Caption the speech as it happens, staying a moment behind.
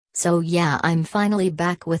So yeah, I'm finally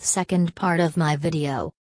back with second part of my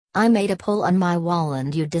video. I made a poll on my wall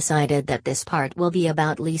and you decided that this part will be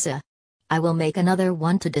about Lisa. I will make another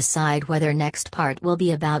one to decide whether next part will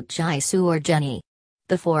be about Jisoo or Jennie.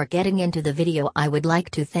 Before getting into the video, I would like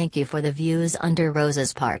to thank you for the views under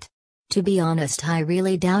Rose's part. To be honest, I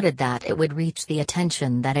really doubted that it would reach the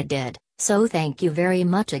attention that it did, so thank you very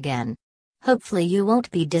much again. Hopefully you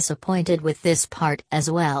won't be disappointed with this part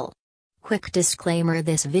as well. Quick disclaimer: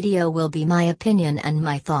 this video will be my opinion and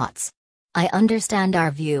my thoughts. I understand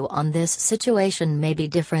our view on this situation may be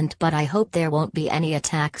different, but I hope there won't be any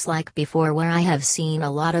attacks like before, where I have seen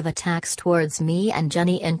a lot of attacks towards me and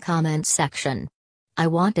Jennie in comments section. I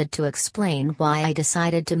wanted to explain why I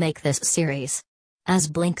decided to make this series. As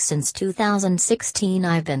Blink since 2016,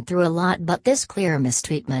 I've been through a lot, but this clear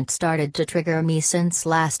mistreatment started to trigger me since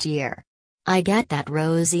last year. I get that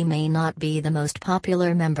Rosie may not be the most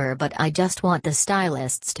popular member, but I just want the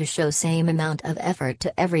stylists to show same amount of effort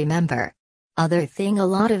to every member. Other thing, a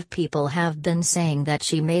lot of people have been saying that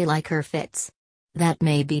she may like her fits. That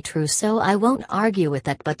may be true, so I won't argue with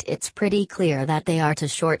that, but it's pretty clear that they are too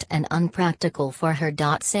short and unpractical for her.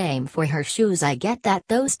 Same for her shoes. I get that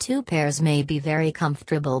those two pairs may be very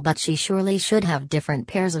comfortable, but she surely should have different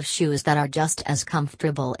pairs of shoes that are just as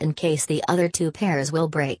comfortable in case the other two pairs will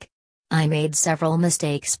break. I made several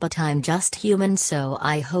mistakes, but I'm just human, so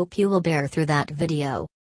I hope you will bear through that video.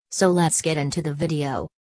 So let's get into the video.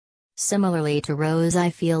 Similarly to Rose, I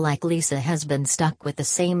feel like Lisa has been stuck with the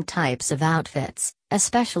same types of outfits,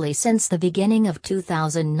 especially since the beginning of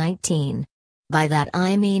 2019. By that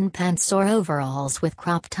I mean pants or overalls with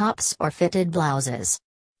crop tops or fitted blouses.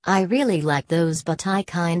 I really like those, but I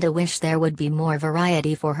kinda wish there would be more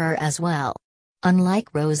variety for her as well.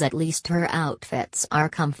 Unlike Rose, at least her outfits are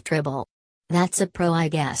comfortable. That's a pro, I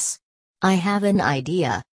guess. I have an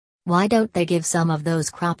idea. Why don't they give some of those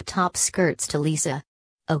crop top skirts to Lisa?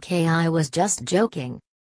 Okay, I was just joking.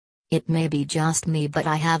 It may be just me, but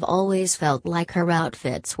I have always felt like her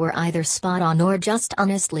outfits were either spot on or just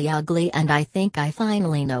honestly ugly, and I think I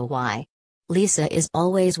finally know why. Lisa is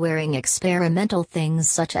always wearing experimental things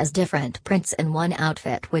such as different prints in one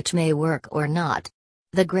outfit, which may work or not.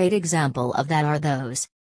 The great example of that are those.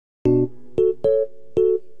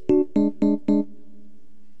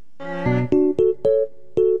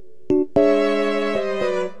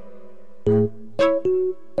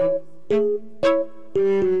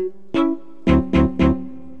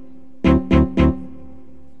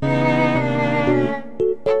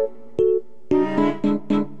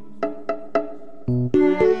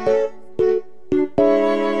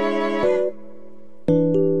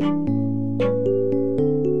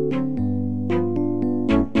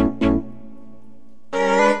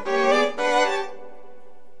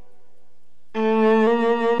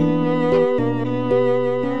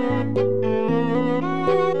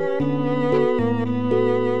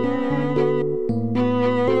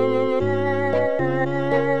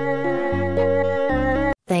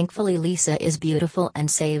 Thankfully, Lisa is beautiful and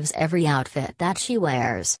saves every outfit that she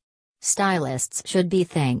wears. Stylists should be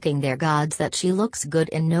thanking their gods that she looks good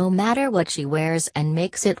in no matter what she wears and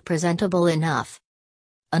makes it presentable enough.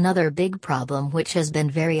 Another big problem, which has been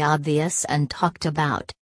very obvious and talked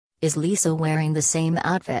about, is Lisa wearing the same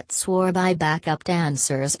outfits worn by backup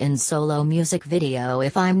dancers in solo music video,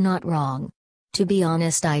 if I'm not wrong. To be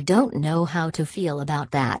honest, I don't know how to feel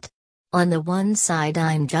about that. On the one side,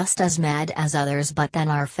 I'm just as mad as others, but then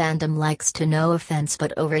our fandom likes to, no offense,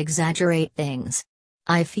 but over-exaggerate things.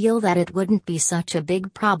 I feel that it wouldn't be such a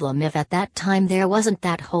big problem if at that time there wasn't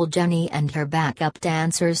that whole Jennie and her backup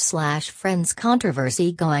dancers/friends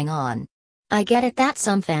controversy going on. I get it that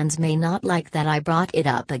some fans may not like that I brought it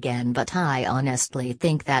up again, but I honestly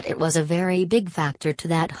think that it was a very big factor to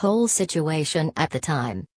that whole situation at the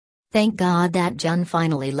time. Thank God that Jen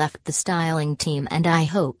finally left the styling team, and I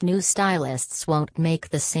hope new stylists won't make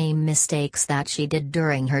the same mistakes that she did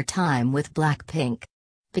during her time with Blackpink.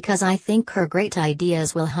 Because I think her great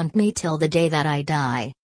ideas will haunt me till the day that I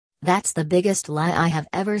die. That's the biggest lie I have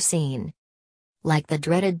ever seen. Like the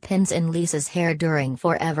dreaded pins in Lisa's hair during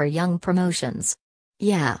Forever Young promotions.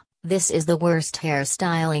 Yeah, this is the worst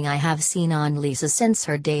hairstyling I have seen on Lisa since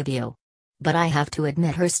her debut. But I have to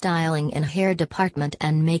admit, her styling in hair department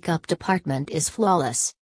and makeup department is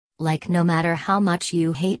flawless. Like, no matter how much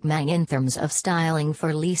you hate Mang in terms of styling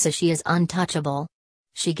for Lisa, she is untouchable.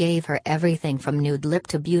 She gave her everything from nude lip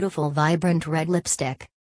to beautiful vibrant red lipstick.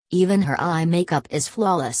 Even her eye makeup is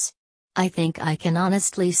flawless. I think I can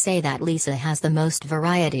honestly say that Lisa has the most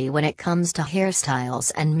variety when it comes to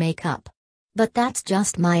hairstyles and makeup. But that's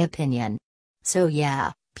just my opinion. So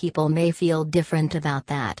yeah, people may feel different about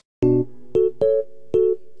that.